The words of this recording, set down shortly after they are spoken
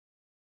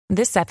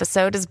This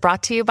episode is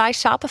brought to you by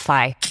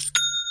Shopify.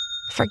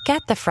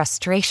 Forget the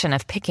frustration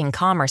of picking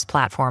commerce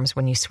platforms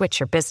when you switch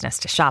your business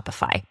to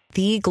Shopify,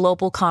 the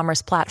global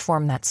commerce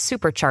platform that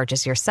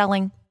supercharges your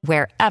selling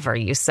wherever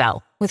you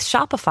sell. With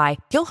Shopify,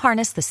 you'll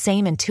harness the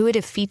same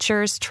intuitive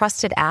features,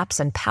 trusted apps,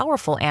 and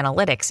powerful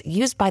analytics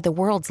used by the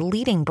world's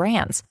leading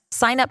brands.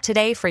 Sign up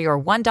today for your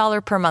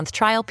 $1 per month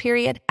trial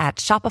period at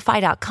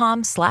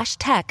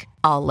shopify.com/tech,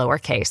 all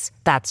lowercase.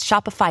 That's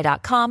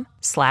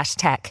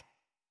shopify.com/tech.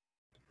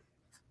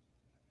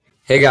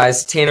 Hey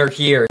guys, Tanner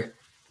here.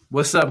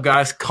 What's up,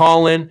 guys?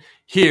 Colin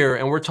here,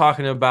 and we're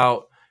talking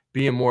about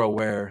being more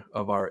aware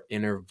of our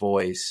inner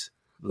voice.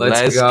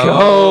 Let's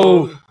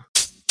go.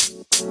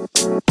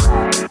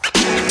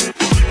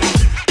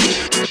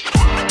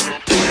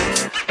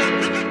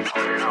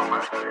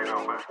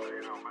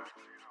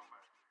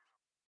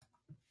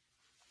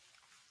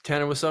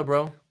 Tanner, what's up,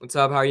 bro? What's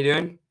up? How are you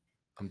doing?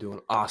 I'm doing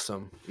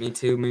awesome. Me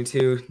too.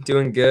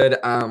 Doing good.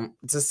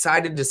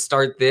 Decided to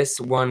start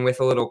this one with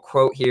a little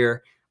quote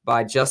here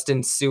by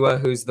Justin Sua,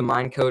 who's the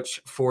mind coach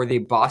for the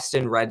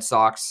Boston Red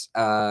Sox.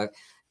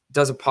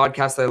 Does a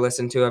podcast that I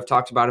listen to. I've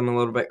talked about him a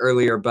little bit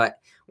earlier, but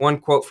one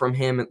quote from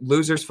him: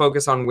 losers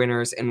focus on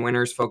winners and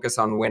winners focus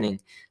on winning.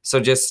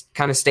 So just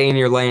kind of stay in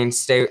your lane,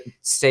 stay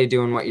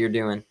doing what you're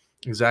doing.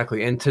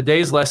 Exactly. And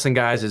today's lesson,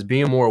 guys, is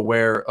being more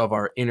aware of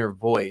our inner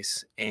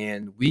voice.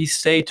 And we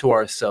say to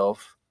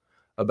ourselves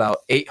about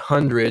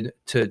 800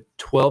 to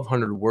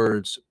 1,200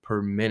 words per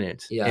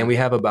minute. Yeah. And we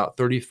have about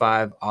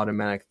 35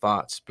 automatic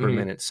thoughts per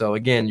minute. So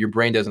again, your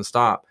brain doesn't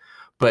stop.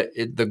 But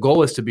the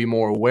goal is to be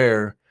more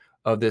aware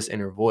of this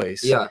inner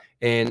voice. Yeah.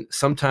 And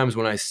sometimes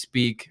when I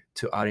speak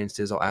to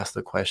audiences, I'll ask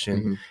the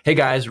question, hey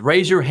guys,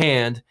 raise your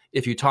hand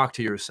if you talk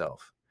to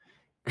yourself.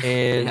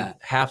 And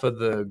half of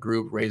the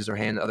group raise their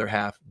hand, the other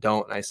half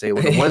don't. And I say,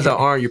 well, the ones that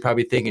aren't, you're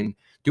probably thinking,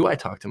 do I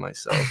talk to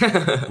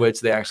myself? Which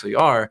they actually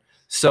are.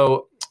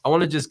 So I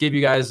want to just give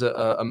you guys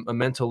a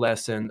mental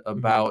lesson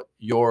about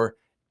your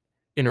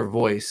inner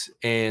voice.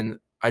 And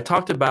I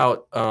talked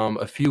about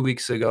a few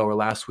weeks ago or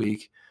last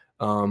week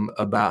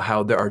about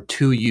how there are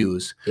two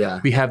yous. Yeah.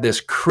 We have this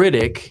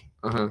critic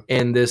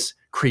and this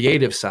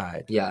creative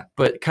side. Yeah.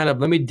 But kind of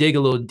let me dig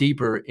a little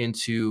deeper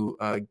into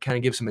kind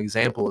of give some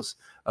examples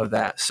of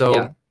that.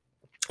 So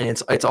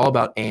and it's all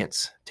about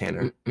ants,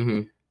 Tanner.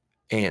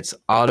 Ants,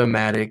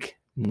 automatic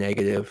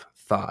negative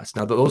thoughts.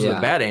 Now those are the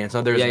bad ants.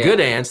 Now there's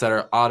good ants that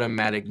are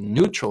automatic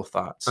neutral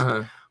thoughts.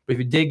 But if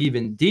you dig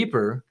even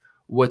deeper,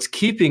 what's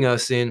keeping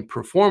us in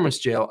performance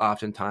jail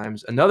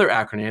oftentimes, another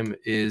acronym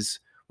is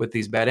with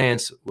these bad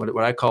ants,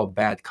 what I call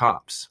bad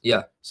cops.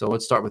 Yeah. So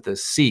let's start with the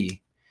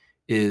C.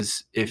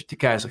 Is if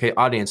guys, okay,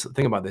 audience,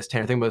 think about this.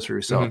 Tanner, think about this for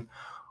yourself.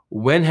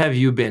 When have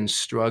you been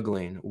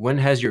struggling? When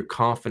has your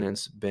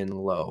confidence been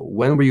low?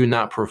 When were you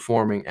not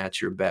performing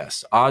at your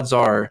best? Odds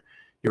are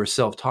your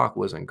self-talk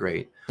wasn't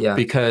great. Yeah.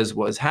 Because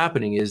what's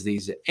happening is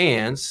these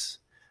ants,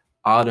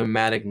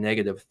 automatic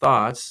negative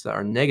thoughts that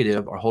are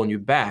negative are holding you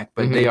back,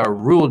 but they are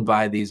ruled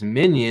by these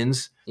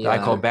minions that I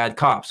call bad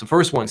cops. The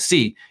first one,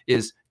 C,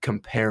 is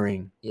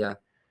comparing. Yeah.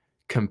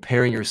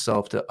 Comparing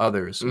yourself to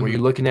others. Where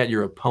you're looking at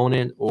your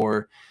opponent,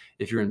 or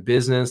if you're in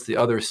business, the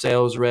other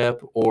sales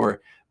rep, or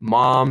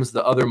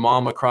the other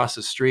mom across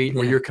the street,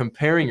 where you're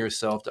comparing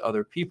yourself to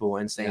other people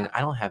and saying,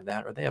 I don't have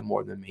that, or they have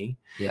more than me.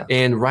 Yeah.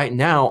 And right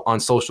now on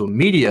social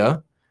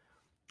media,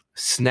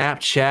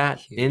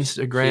 Snapchat,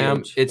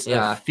 Instagram, it's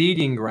a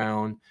feeding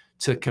ground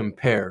to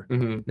compare.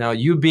 Now,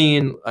 you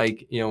being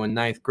like, in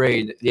ninth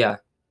grade,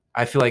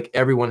 I feel like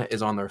everyone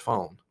is on their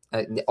phone.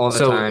 All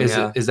the time.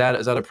 Is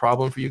that a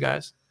problem for you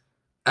guys?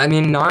 I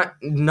mean, not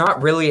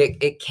really.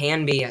 It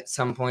can be at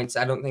some points.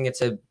 I don't think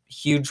it's a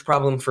huge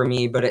problem for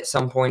me, but at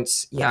some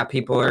points,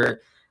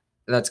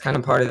 that's kind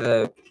of part of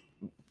the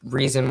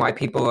reason why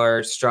people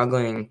are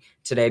struggling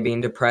today,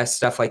 being depressed,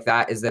 stuff like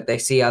that, is that they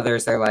see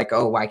others. They're like,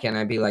 oh, why can't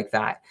I be like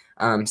that?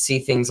 See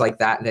things like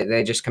that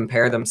they just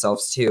compare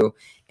themselves to.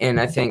 And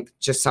I think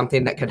just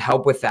something that could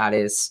help with that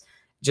is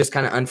just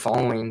kind of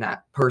unfollowing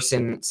that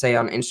person, say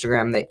on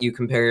Instagram, that you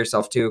compare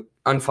yourself to.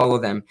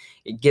 Unfollow them,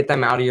 get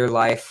them out of your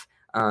life.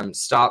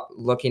 Stop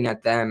looking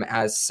at them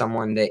as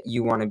someone that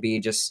you want to be.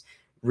 Just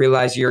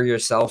realize you're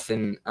yourself,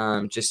 and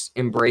just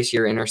embrace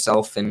your inner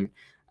self, and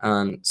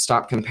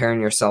stop comparing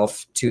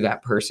yourself to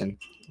that person.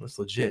 That's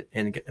legit.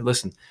 And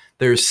listen,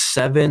 there's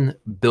 7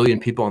 billion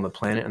people on the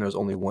planet, and there's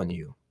only one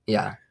you.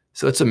 Yeah.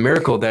 So it's a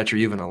miracle that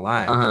you're even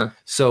alive.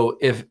 So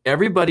if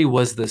everybody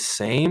was the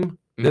same,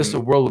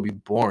 the world would be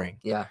boring.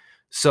 Yeah.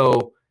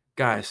 So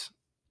guys,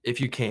 if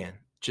you can,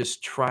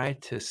 just try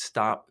to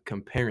stop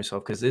comparing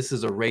yourself, because this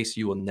is a race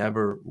you will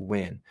never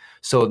win.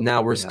 So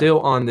now we're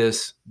still on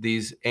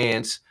these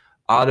ants,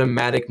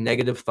 automatic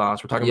negative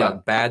thoughts. We're talking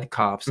about bad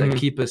cops that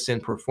keep us in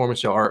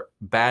performance, our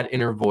bad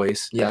inner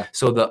voice. Yeah.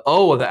 So the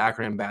O of the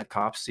acronym bad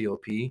cops,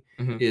 COP,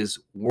 is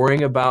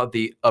worrying about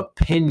the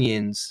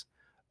opinions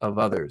of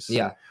others.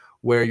 Yeah.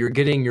 Where you're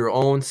getting your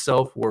own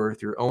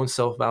self-worth, your own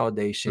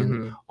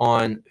self-validation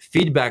on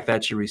feedback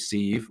that you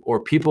receive, or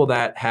people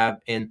that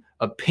have an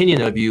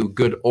opinion of you,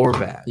 good or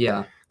bad.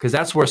 Yeah. Because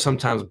that's where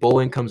sometimes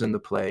bullying comes into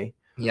play,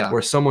 Yeah.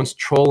 where someone's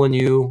trolling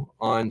you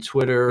on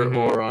Twitter Mhm.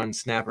 or on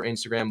Snap or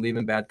Instagram,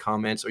 leaving bad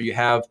comments, or you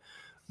have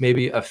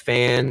maybe a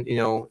fan, you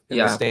know, in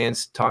the Yeah.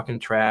 stands talking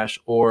trash,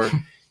 or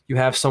you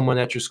have someone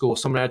at your school,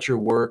 someone at your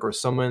work, or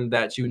someone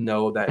that you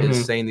know that is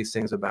Mhm. saying these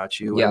things about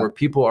you, Yeah. and where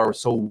people are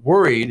so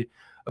worried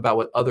about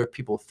what other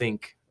people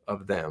think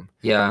of them.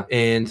 Yeah.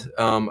 And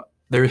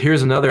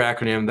here's another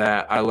acronym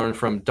that I learned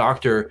from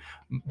Dr.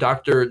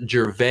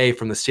 Gervais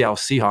from the Seattle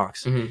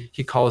Seahawks. Mhm.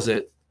 He calls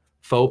it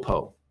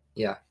FOPO.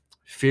 Yeah.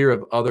 Fear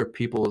of other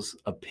people's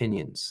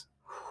opinions.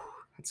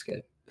 That's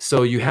good.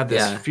 So you have this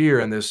Yeah. fear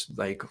and this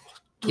like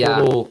Yeah.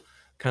 total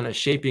kind of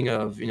shaping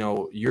of, you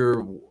know,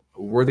 your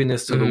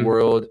worthiness to the Mhm.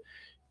 world.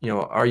 You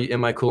know,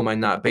 am I cool? Am I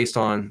not? Based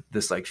on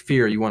this like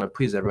fear, you want to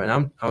please everyone.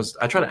 And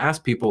I try to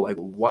ask people like,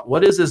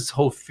 what is this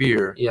whole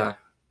fear Yeah.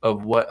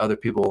 of what other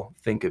people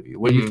think of you?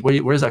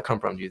 Mhm. Where does that come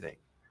from? Do you think?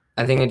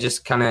 I think it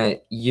just kind of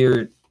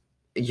you're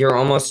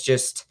almost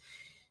just,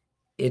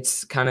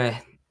 it's kind of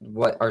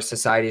what our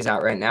society is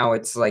at right now.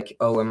 It's like,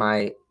 oh,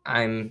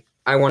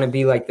 I want to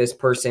be like this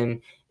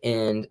person,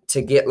 and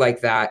to get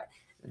like that,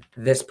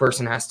 this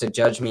person has to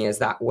judge me as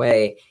that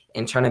way,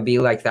 and trying to be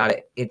like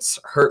that, it's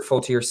hurtful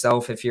to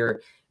yourself if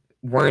you're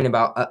worrying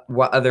about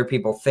what other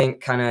people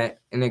think. Kind of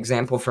an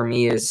example for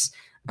me is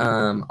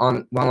while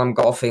I'm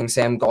golfing,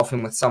 say I'm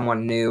golfing with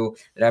someone new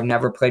that I've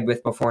never played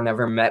with before,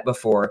 never met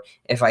before.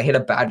 If I hit a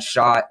bad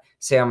shot,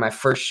 say on my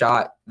first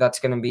shot, that's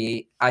going to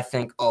be, I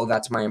think, oh,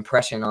 that's my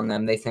impression on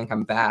them. They think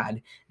I'm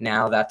bad.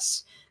 Now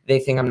they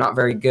think I'm not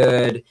very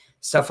good,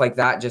 stuff like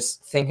that.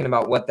 Just thinking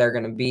about what they're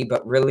going to be.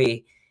 But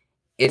really,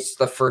 it's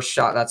the first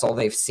shot. That's all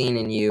they've seen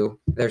in you.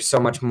 There's so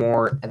much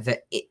more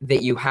that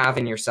you have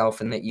in yourself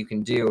and that you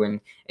can do.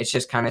 And it's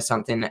just kind of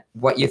something,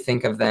 what you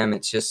think of them.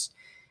 It's just,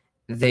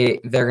 they're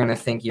going to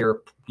think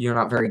you're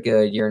not very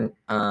good. You're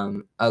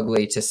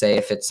ugly, to say,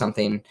 if it's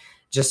something,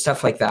 just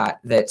stuff like that.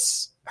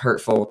 That's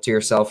hurtful to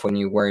yourself when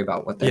you worry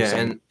about what they're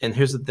saying. And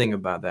here's the thing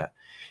about that.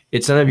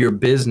 It's none of your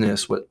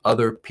business what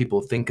other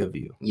people think of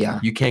you. Yeah.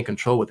 You can't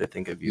control what they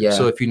think of you. Yeah.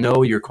 So if you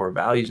know your core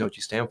values, know what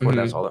you stand for, Mhm.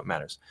 that's all that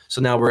matters.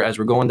 So now as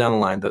we're going down the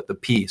line, the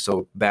P,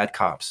 so bad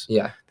cops.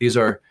 Yeah. These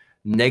are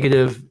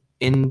negative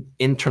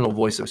internal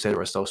voices we say to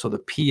ourselves. So the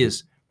P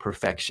is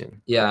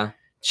perfection. Yeah.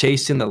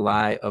 Chasing the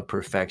lie of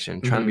perfection,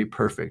 trying to be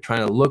perfect,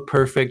 trying to look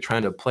perfect,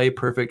 trying to play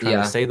perfect,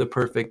 trying to say the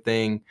perfect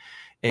thing.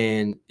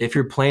 And if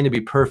you're playing to be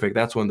perfect,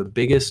 that's one of the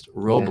biggest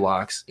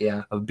roadblocks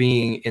of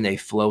being in a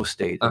flow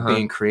state, of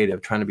being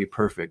creative, trying to be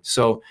perfect.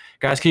 So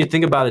guys, can you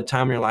think about a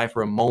time in your life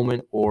or a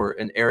moment or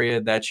an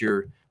area that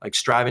you're like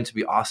striving to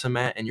be awesome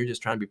at and you're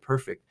just trying to be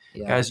perfect?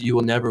 Yeah. Guys, you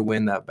will never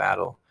win that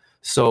battle.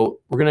 So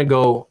we're going to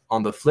go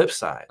on the flip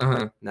side.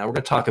 Uh-huh. Now we're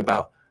going to talk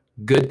about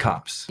good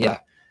cops. Yeah.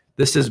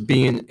 This is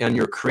being on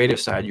your creative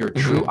side, your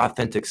true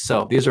authentic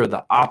self. These are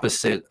the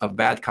opposite of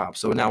bad cops.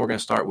 So now we're going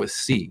to start with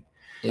C.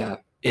 Yeah.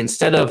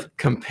 Instead of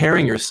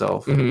comparing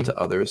yourself to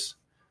others,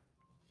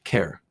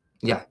 care.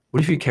 Yeah.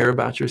 What if you care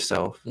about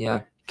yourself?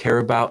 Yeah. Care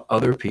about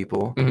other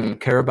people,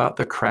 care about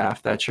the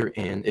craft that you're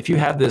in. If you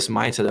have this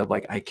mindset of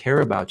like, I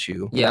care about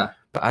you,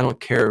 but I don't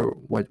care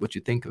what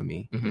you think of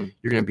me,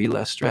 you're going to be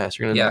less stressed.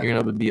 You're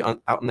going to be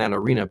out in that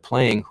arena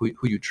playing who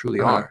you truly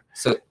are.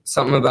 So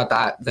something about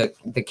that,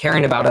 the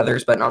caring about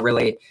others, but not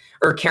really,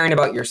 or caring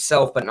about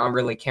yourself, but not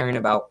really caring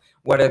about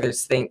what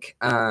others think.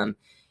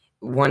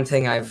 One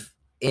thing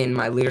in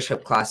my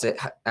leadership class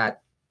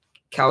at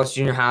Calais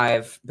Junior High,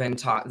 I've been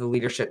taught the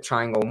leadership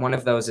triangle. One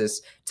of those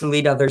is to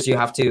lead others, you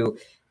have to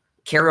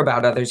care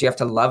about others. You have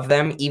to love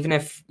them, even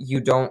if you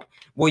don't.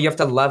 Well, you have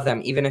to love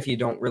them, even if you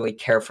don't really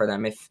care for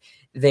them. If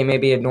they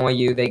maybe annoy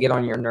you, they get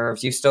on your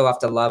nerves, you still have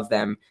to love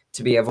them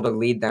to be able to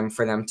lead them,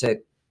 for them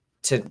to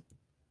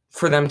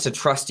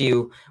trust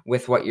you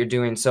with what you're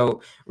doing.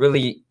 So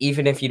really,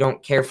 even if you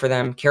don't care for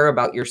them, care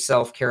about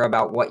yourself, care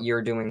about what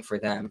you're doing for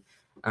them,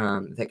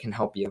 that can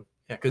help you.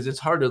 Yeah, because it's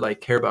hard to like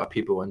care about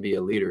people and be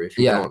a leader if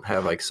you don't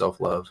have like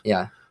self-love.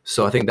 Yeah.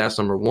 So I think that's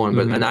number one.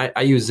 But and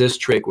I use this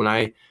trick when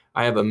I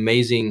have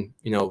amazing,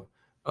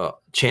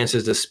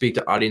 chances to speak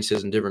to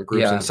audiences in different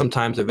groups. And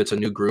sometimes if it's a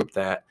new group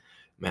that,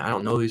 man, I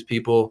don't know these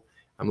people,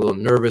 I'm a little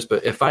nervous.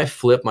 But if I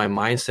flip my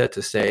mindset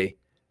to say,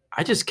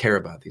 I just care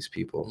about these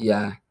people.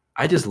 Yeah.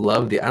 I just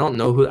love I don't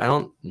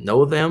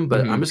know them,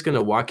 but I'm just going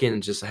to walk in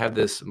and just have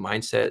this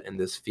mindset and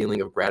this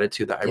feeling of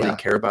gratitude that I really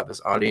care about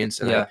this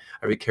audience. And I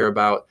really care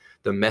about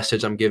the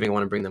message I'm giving. I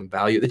want to bring them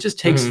value. It just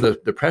takes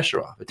the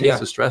pressure off. It takes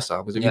the stress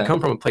off. Because if you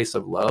come from a place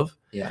of love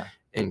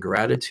and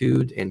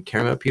gratitude and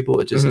caring about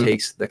people, it just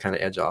takes the kind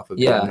of edge off of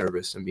being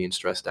nervous and being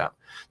stressed out.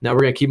 Now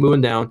we're going to keep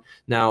moving down.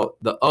 Now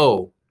the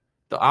O,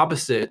 the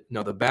opposite,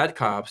 the bad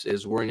cops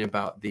is worrying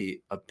about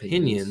the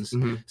opinions.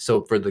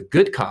 So for the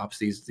good cops,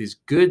 these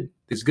good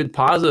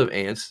positive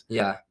ants,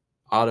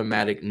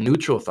 automatic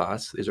neutral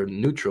thoughts. These are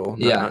neutral,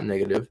 not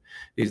negative.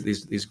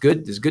 These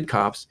good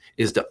cops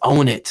is to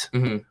own it.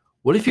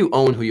 What if you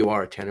own who you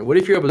are, Tanner? What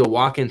if you're able to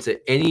walk into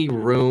any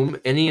room,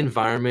 any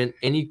environment,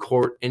 any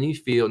court, any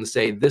field and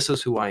say, this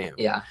is who I am?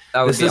 Yeah,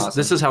 that would be awesome.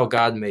 This is how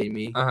God made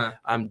me.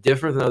 I'm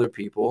different than other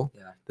people.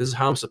 Yeah. This is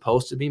how I'm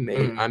supposed to be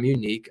made. I'm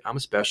unique. I'm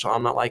special.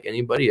 I'm not like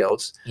anybody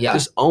else. Yeah.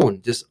 Just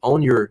own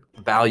your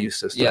value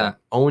system. Yeah.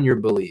 Own your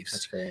beliefs.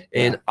 That's great.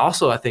 And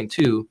also, I think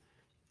too,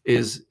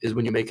 is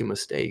when you make a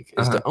mistake,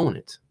 is to own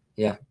it.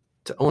 Yeah.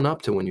 To own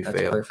up to when you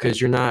fail,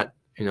 because you're not.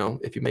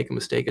 If you make a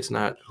mistake, it's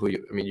not who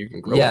you. I mean, you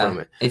can grow from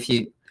it. If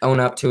you own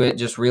up to it,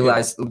 just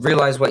realize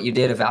what you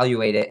did,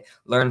 evaluate it,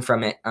 learn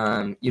from it.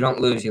 You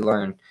don't lose, you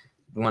learn.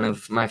 One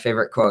of my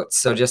favorite quotes.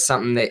 So just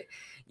something that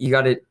you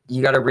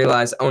gotta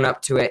realize, own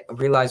up to it,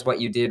 realize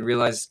what you did,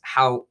 realize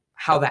how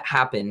that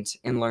happened,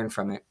 and learn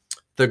from it.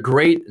 The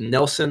great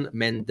Nelson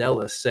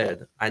Mandela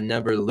said, "I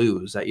never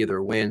lose. I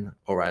either win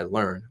or I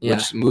learn." Yeah.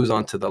 Which moves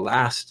on to the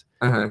last,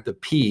 the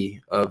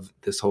P of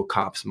this whole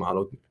COPS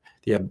model.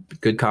 You have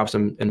good cops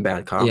and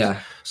bad cops. Yeah.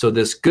 So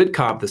this good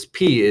cop, this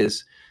P,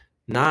 is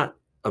not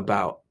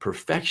about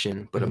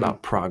perfection, but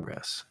about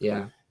progress.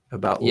 Yeah.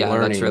 About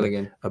learning. That's really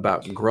good.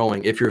 About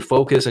growing. If your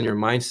focus and your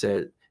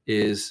mindset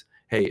is,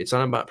 hey, it's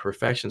not about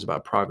perfection, it's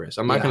about progress.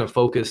 I'm not going to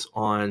focus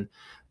on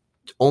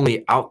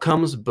only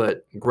outcomes,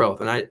 but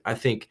growth. And I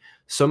think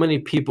so many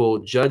people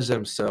judge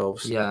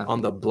themselves on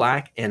the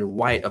black and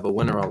white of a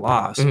win or a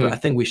loss. But I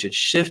think we should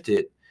shift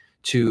it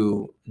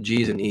to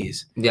G's and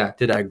E's. Yeah.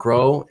 Did I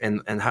grow,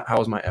 and how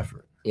was my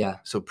effort? Yeah.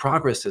 So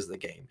progress is the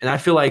game. And I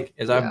feel like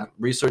as I've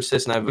researched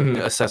this and I've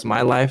assessed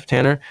my life,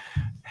 Tanner,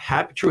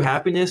 true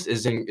happiness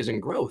is in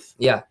growth.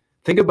 Yeah.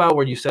 Think about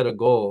where you set a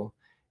goal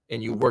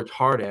and you worked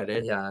hard at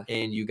it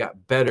and you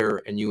got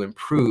better and you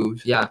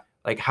improved. Yeah.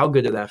 Like, how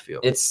good did that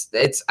feel?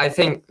 I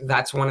think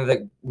that's one of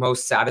the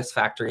most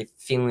satisfactory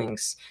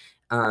feelings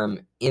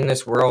in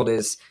this world,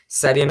 is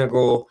setting a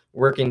goal,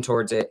 working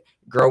towards it,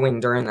 growing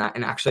during that,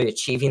 and actually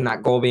achieving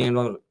that goal,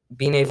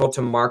 being able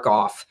to mark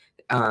off.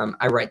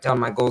 I write down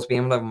my goals,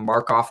 being able to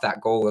mark off that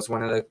goal is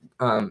one of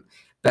the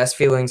best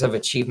feelings of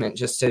achievement,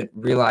 just to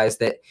realize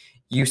that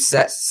you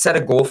set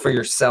a goal for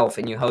yourself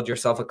and you held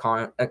yourself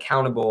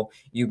accountable,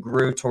 you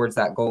grew towards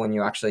that goal, and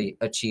you actually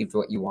achieved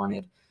what you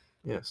wanted.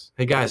 Yes.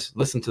 Hey guys,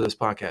 listen to this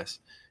podcast.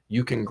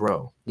 You can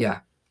grow. Yeah.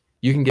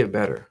 You can get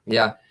better.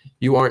 Yeah.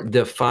 You aren't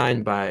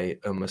defined by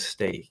a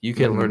mistake. You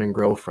can learn and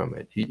grow from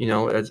it.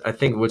 I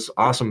think what's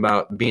awesome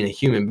about being a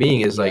human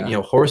being is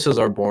horses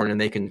are born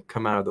and they can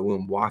come out of the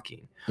womb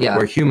walking. Yeah.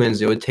 Where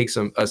humans, it would take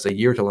us a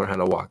year to learn how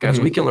to walk.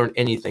 Guys, we can learn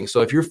anything.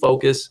 So if you're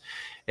focused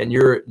and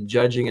you're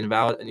judging and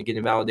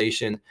getting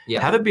validation,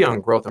 have it be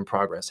on growth and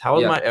progress. How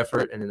is my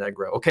effort, and did I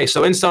grow? Okay,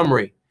 so in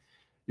summary,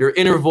 your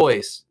inner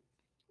voice.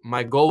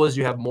 My goal is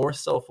you have more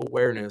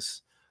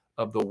self-awareness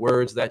of the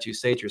words that you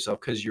say to yourself,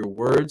 because your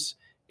words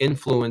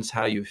influence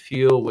how you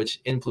feel,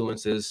 which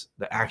influences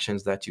the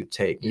actions that you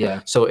take. Yeah.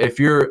 So if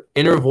your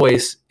inner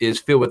voice is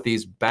filled with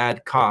these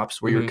bad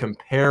cops where you're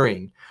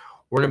comparing,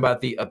 worrying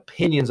about the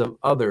opinions of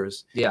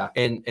others,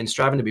 and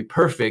striving to be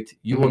perfect,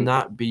 you will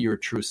not be your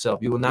true self.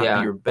 You will not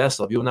be your best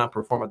self. You will not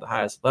perform at the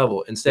highest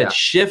level. Instead,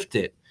 shift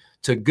it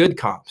to good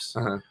cops.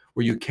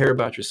 Where you care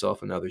about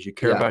yourself and others, you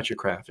care about your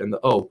craft, and the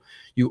O,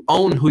 you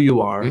own who you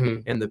are,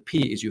 and the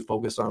P is you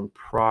focus on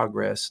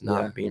progress,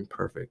 not being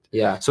perfect.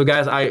 Yeah. So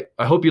guys, I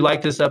hope you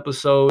like this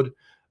episode.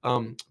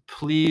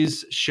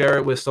 Please share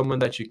it with someone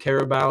that you care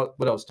about.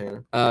 What else,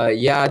 Tanner?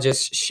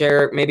 Just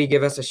share, maybe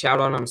give us a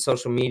shout out on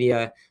social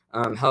media.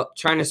 Help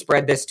trying to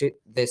spread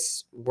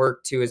this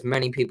work to as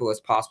many people as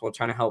possible,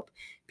 trying to help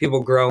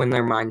people grow in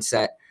their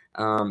mindset,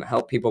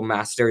 help people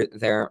master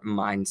their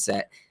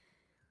mindset.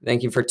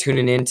 Thank you for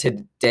tuning in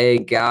today,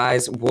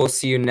 guys. We'll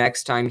see you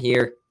next time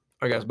here.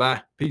 All right, guys.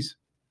 Bye. Peace.